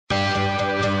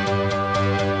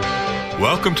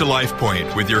Welcome to Life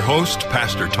Point with your host,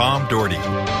 Pastor Tom Dougherty.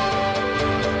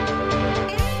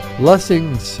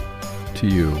 Blessings to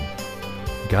you.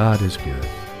 God is good.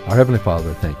 Our Heavenly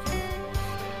Father, thank you.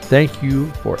 Thank you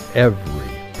for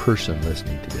every person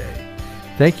listening today.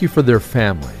 Thank you for their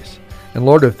families. And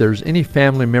Lord, if there's any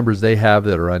family members they have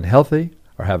that are unhealthy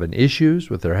or having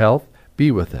issues with their health, be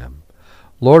with them.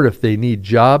 Lord, if they need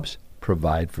jobs,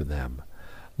 provide for them.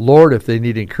 Lord, if they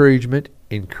need encouragement,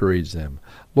 encourage them.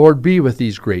 Lord, be with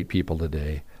these great people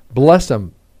today. Bless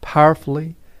them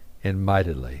powerfully and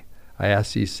mightily. I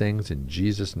ask these things in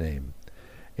Jesus' name.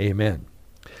 Amen.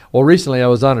 Well, recently I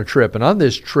was on a trip, and on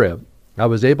this trip, I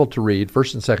was able to read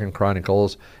 1st and 2nd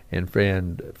Chronicles and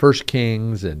 1st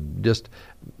Kings and just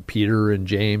Peter and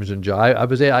James and John.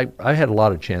 I had a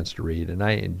lot of chance to read, and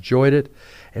I enjoyed it.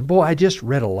 And boy, I just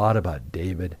read a lot about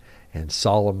David and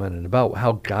Solomon and about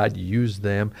how God used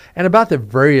them and about the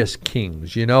various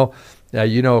kings.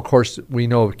 Of course, we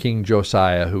know of King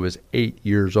Josiah, who was 8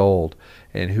 years old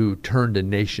and who turned a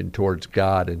nation towards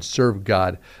God and served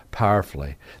God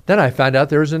powerfully. Then I found out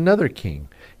there was another king.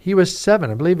 He was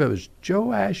 7. I believe it was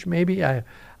Joash, maybe.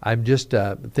 I'm just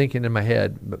thinking in my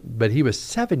head, but he was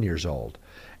 7 years old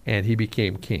and he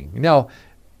became king. Now,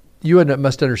 you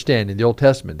must understand, in the Old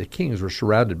Testament, the kings were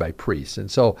surrounded by priests.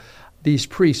 And so these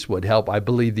priests would help, I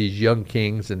believe, these young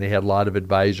kings, and they had a lot of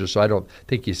advisors. So I don't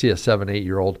think you see a 7,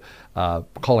 8-year-old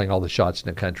calling all the shots in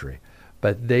the country.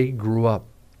 But they grew up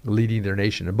leading their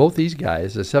nation. And both these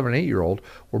guys, the 7 and 8-year-old,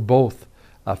 were both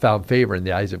found favor in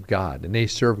the eyes of God. And they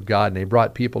served God, and they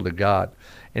brought people to God.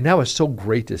 And that was so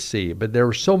great to see. But there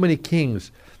were so many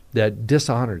kings that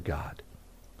dishonored God.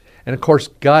 And of course,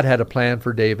 God had a plan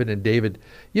for David, and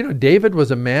David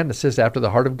was a man that says after the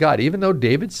heart of God. Even though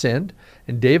David sinned,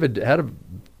 and David had a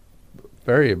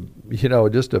very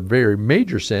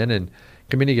major sin in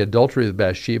committing adultery with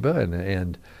Bathsheba,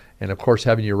 and of course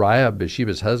having Uriah,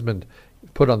 Bathsheba's husband,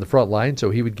 put on the front line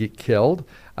so he would get killed.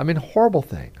 I mean, horrible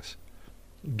things.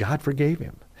 God forgave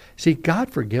him. See, God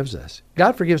forgives us.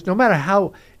 God forgives no matter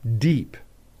how deep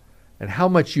and how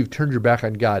much you've turned your back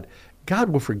on God. God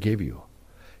will forgive you.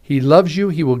 He loves you.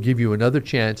 He will give you another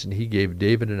chance, and he gave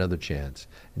David another chance.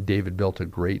 And David built a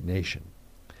great nation.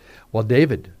 Well,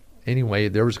 David, anyway,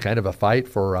 there was kind of a fight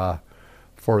for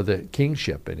the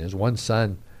kingship, and his one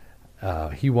son,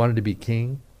 he wanted to be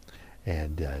king,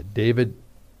 and David,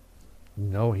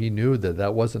 he knew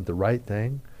that wasn't the right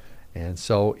thing, and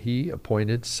so he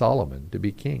appointed Solomon to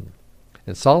be king.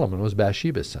 And Solomon was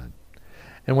Bathsheba's son.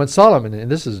 And when Solomon, and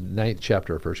this is 9th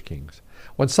chapter of 1 Kings,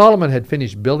 when Solomon had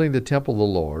finished building the temple of the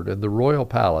Lord and the royal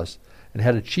palace and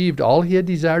had achieved all he had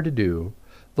desired to do,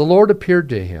 the Lord appeared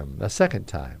to him a second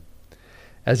time,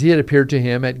 as he had appeared to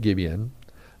him at Gibeon.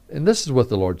 And this is what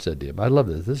the Lord said to him. I love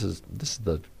this. This is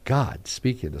the God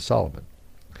speaking to Solomon.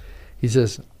 He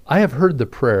says, I have heard the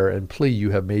prayer and plea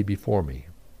you have made before me.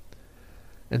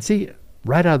 And see,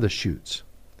 right out of the chutes,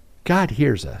 God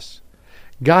hears us.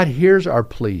 God hears our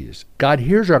pleas. God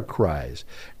hears our cries.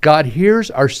 God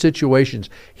hears our situations.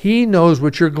 He knows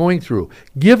what you're going through.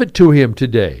 Give it to him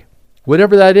today.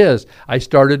 Whatever that is, I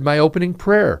started my opening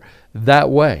prayer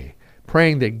that way,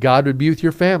 praying that God would be with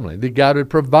your family, that God would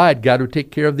provide, God would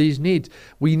take care of these needs.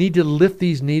 We need to lift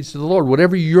these needs to the Lord,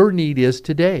 whatever your need is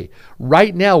today.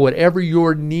 Right now, whatever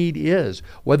your need is,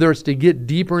 whether it's to get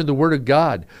deeper in the Word of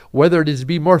God, whether it is to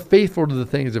be more faithful to the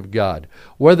things of God,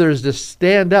 whether it is to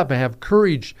stand up and have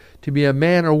courage to be a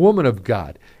man or woman of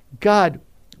God, God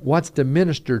wants to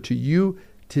minister to you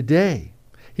today.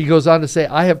 He goes on to say,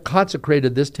 I have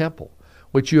consecrated this temple,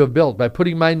 which you have built, by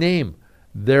putting my name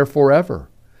there forever.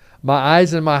 My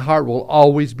eyes and my heart will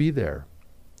always be there.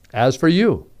 As for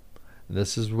you, and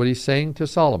this is what he's saying to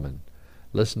Solomon.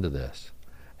 Listen to this.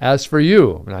 As for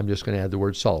you, and I'm just going to add the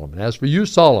word Solomon. As for you,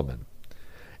 Solomon,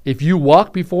 if you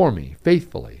walk before me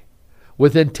faithfully,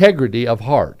 with integrity of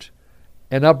heart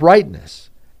and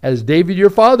uprightness, as David your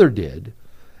father did,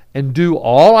 and do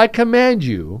all I command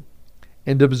you,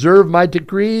 and observe my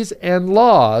decrees and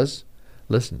laws,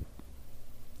 listen,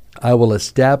 I will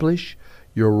establish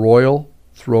your royal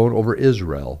throne over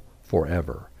Israel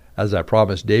forever, as I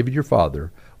promised David your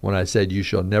father when I said, you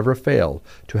shall never fail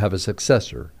to have a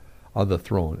successor on the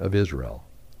throne of Israel.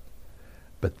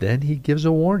 But then he gives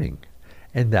a warning,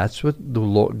 and that's what the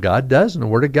Lord, God does in the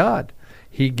Word of God.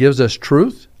 He gives us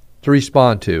truth to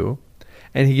respond to,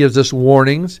 and he gives us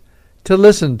warnings to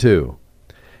listen to.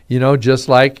 Just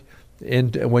like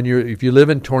if you live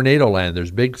in tornado land,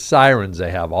 there's big sirens they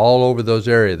have all over those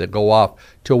areas that go off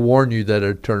to warn you that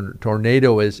a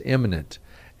tornado is imminent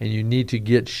and you need to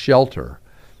get shelter.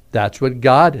 That's what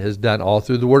God has done all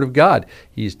through the Word of God.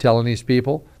 He's telling these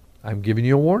people, I'm giving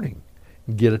you a warning.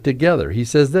 get it together. He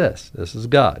says this is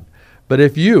God. But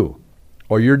if you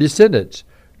or your descendants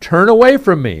turn away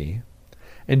from me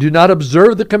and do not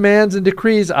observe the commands and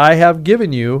decrees I have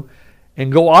given you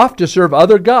and go off to serve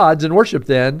other gods and worship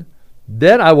them,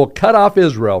 then I will cut off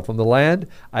Israel from the land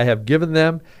I have given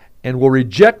them and will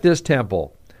reject this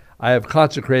temple I have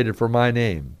consecrated for my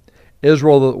name.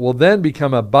 Israel will then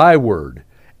become a byword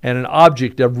and an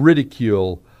object of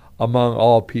ridicule among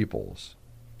all peoples.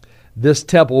 This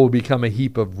temple will become a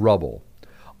heap of rubble.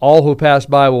 All who pass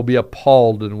by will be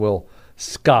appalled and will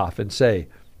scoff and say,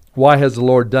 why has the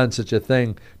Lord done such a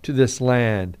thing to this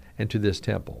land and to this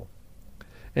temple?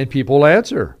 And people will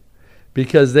answer,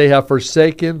 because they have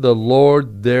forsaken the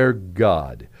Lord their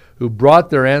God, who brought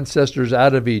their ancestors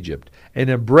out of Egypt and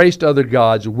embraced other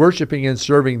gods, worshiping and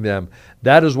serving them.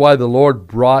 That is why the Lord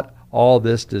brought all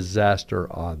this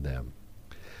disaster on them.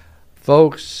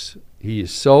 Folks, he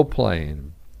is so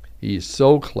plain. He is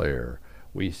so clear.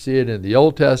 We see it in the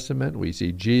Old Testament. We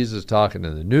see Jesus talking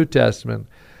in the New Testament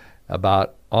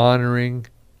about honoring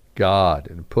God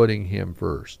and putting him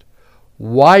first.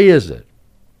 Why is it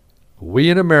we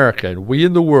in America and we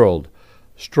in the world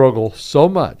struggle so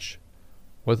much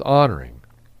with honoring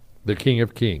the King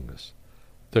of Kings,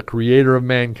 the creator of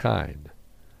mankind,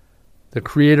 the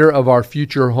creator of our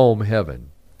future home,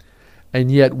 heaven,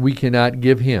 and yet we cannot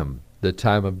give him the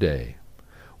time of day?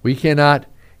 We cannot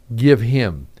give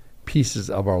him pieces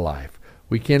of our life.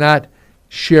 We cannot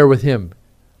share with him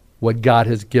what God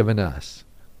has given us.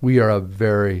 We are a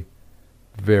very,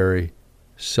 very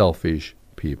selfish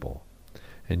people.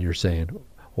 And you're saying,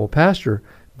 well, Pastor,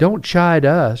 don't chide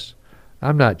us.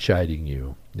 I'm not chiding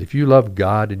you. If you love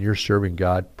God and you're serving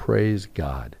God, praise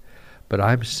God. But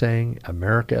I'm saying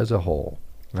America as a whole,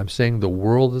 I'm saying the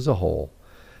world as a whole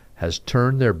has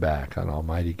turned their back on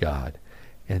Almighty God.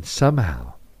 And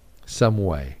somehow, some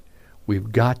way,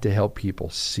 we've got to help people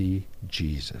see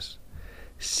Jesus.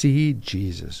 See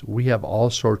Jesus. We have all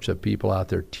sorts of people out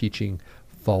there teaching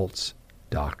false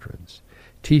doctrines,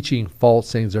 teaching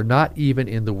false things. They're not even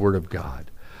in the Word of God.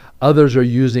 Others are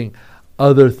using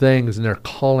other things and they're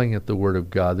calling it the Word of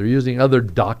God. They're using other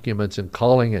documents and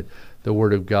calling it the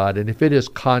Word of God. And if it is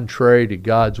contrary to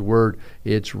God's Word,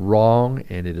 it's wrong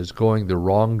and it is going the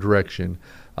wrong direction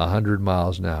 100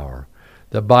 miles an hour.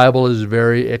 The Bible is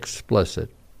very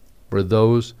explicit for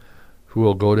those who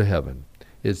will go to heaven.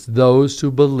 It's those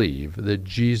who believe that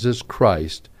Jesus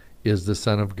Christ is the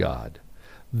Son of God.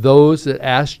 Those that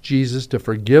ask Jesus to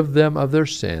forgive them of their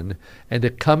sin and to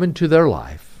come into their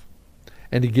life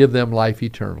and to give them life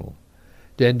eternal.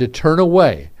 And to turn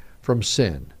away from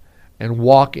sin and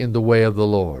walk in the way of the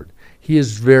Lord. He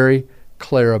is very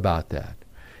clear about that.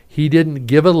 He didn't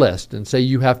give a list and say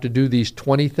you have to do these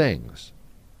 20 things.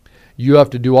 You have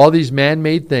to do all these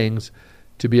man-made things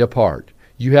to be a part.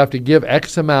 You have to give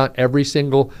X amount every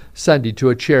single Sunday to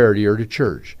a charity or to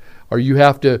church. Or you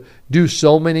have to do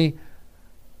so many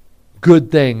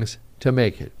good things to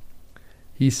make it.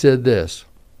 He said this,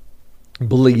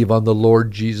 believe on the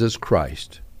Lord Jesus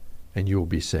Christ and you will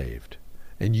be saved.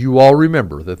 And you all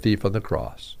remember the thief on the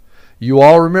cross. You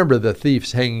all remember the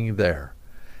thief's hanging there.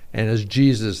 And as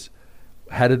Jesus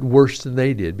had it worse than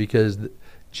they did because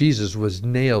Jesus was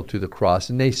nailed to the cross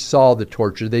and they saw the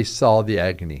torture, they saw the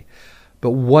agony.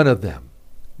 But one of them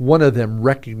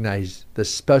recognized the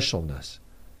specialness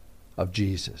of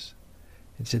Jesus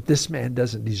and said, this man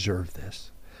doesn't deserve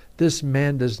this. This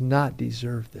man does not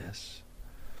deserve this.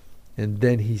 And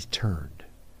then he turned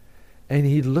and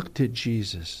he looked at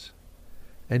Jesus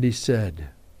and he said,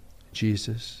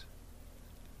 Jesus,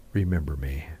 remember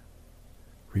me.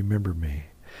 Remember me.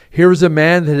 Here was a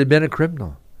man that had been a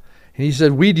criminal. And he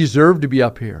said, we deserve to be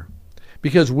up here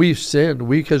because we've sinned,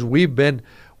 because we've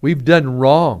done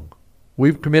wrong.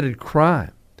 We've committed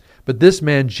crime. But this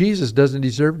man, Jesus, doesn't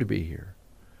deserve to be here.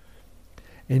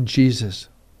 And Jesus,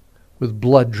 with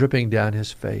blood dripping down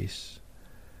his face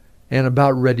and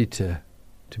about ready to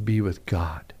be with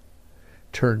God,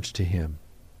 turns to him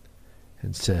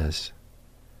and says,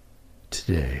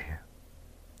 today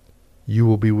you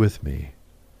will be with me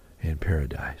in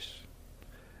paradise.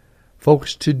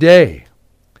 Folks, today,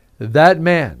 that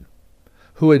man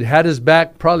who had had his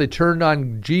back probably turned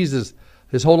on Jesus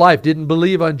his whole life, didn't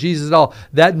believe on Jesus at all,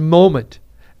 that moment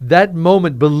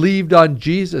believed on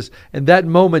Jesus. And that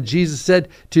moment Jesus said,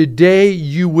 today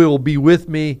you will be with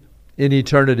me in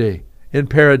eternity, in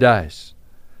paradise.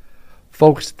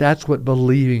 Folks, that's what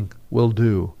believing will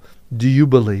do. Do you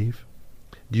believe?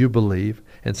 Do you believe?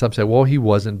 And some say, well, he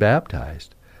wasn't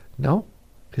baptized. No,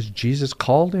 because Jesus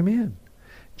called him in.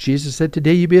 Jesus said,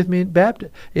 today you be with me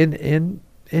in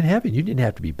heaven. You didn't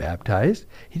have to be baptized.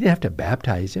 He didn't have to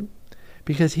baptize him.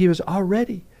 because he was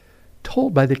already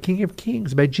told by the King of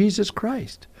Kings, by Jesus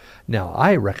Christ. Now,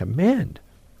 I recommend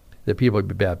that people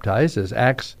be baptized, as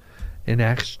Acts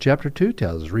chapter 2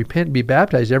 tells us. Repent and be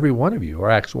baptized, every one of you.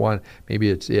 Or Acts 1, maybe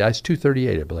it's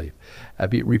 2:38, I believe.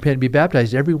 Repent and be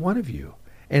baptized, every one of you.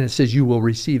 And it says you will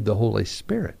receive the Holy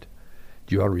Spirit.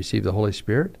 Do you want to receive the Holy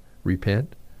Spirit?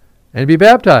 Repent and be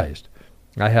baptized.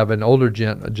 I have an older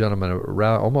gentleman,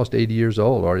 around almost 80 years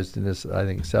old, or is in his, I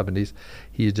think, 70s.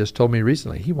 He just told me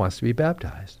recently he wants to be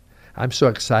baptized. I'm so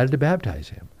excited to baptize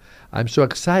him. I'm so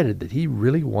excited that he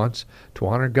really wants to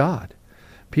honor God.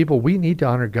 People, we need to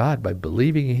honor God by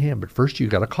believing in him, but first you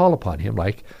got to call upon him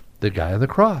like the guy on the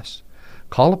cross.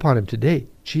 Call upon him today.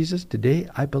 Jesus, today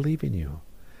I believe in you.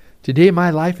 Today my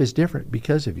life is different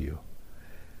because of you.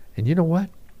 And you know what?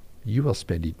 You will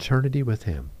spend eternity with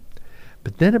him.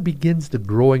 But then it begins the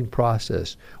growing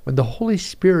process. When the Holy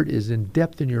Spirit is in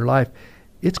depth in your life,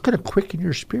 it's going to quicken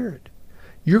your spirit.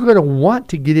 You're going to want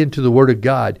to get into the Word of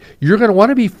God. You're going to want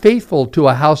to be faithful to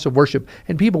a house of worship.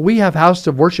 And people, we have houses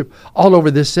of worship all over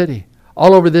this city,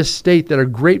 all over this state that are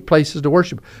great places to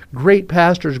worship. Great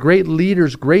pastors, great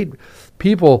leaders, great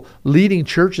people leading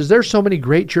churches. There's so many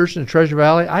great churches in Treasure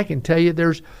Valley. I can tell you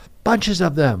there's bunches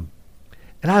of them.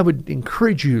 And I would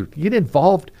encourage you to get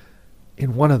involved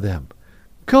in one of them.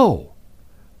 Go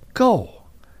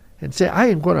and say, I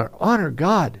am going to honor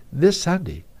God this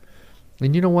Sunday.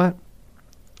 And you know what?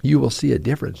 You will see a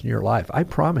difference in your life. I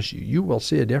promise you, you will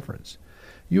see a difference.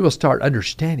 You will start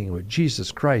understanding what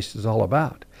Jesus Christ is all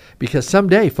about. Because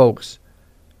someday, folks,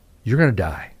 you're going to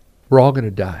die. We're all going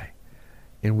to die.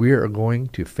 And we are going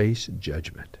to face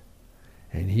judgment.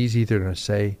 And he's either going to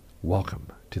say, welcome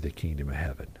to the kingdom of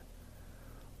heaven,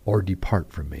 or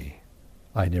depart from me.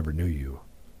 I never knew you.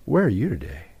 Where are you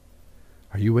today?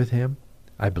 Are you with him?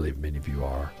 I believe many of you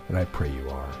are, and I pray you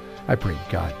are. I pray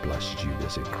God blesses you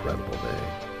this incredible day.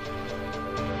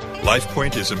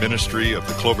 LifePoint is a ministry of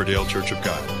the Cloverdale Church of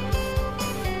God.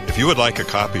 If you would like a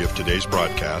copy of today's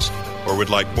broadcast or would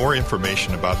like more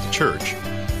information about the church,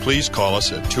 please call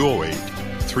us at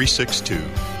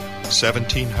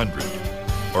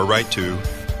 208-362-1700 or write to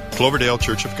Cloverdale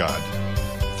Church of God,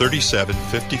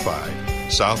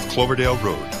 3755 South Cloverdale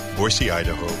Road, Boise,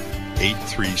 Idaho,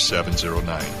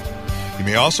 83709. You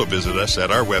may also visit us at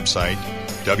our website,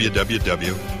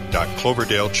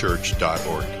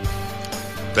 www.cloverdalechurch.org.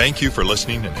 Thank you for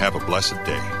listening and have a blessed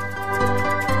day.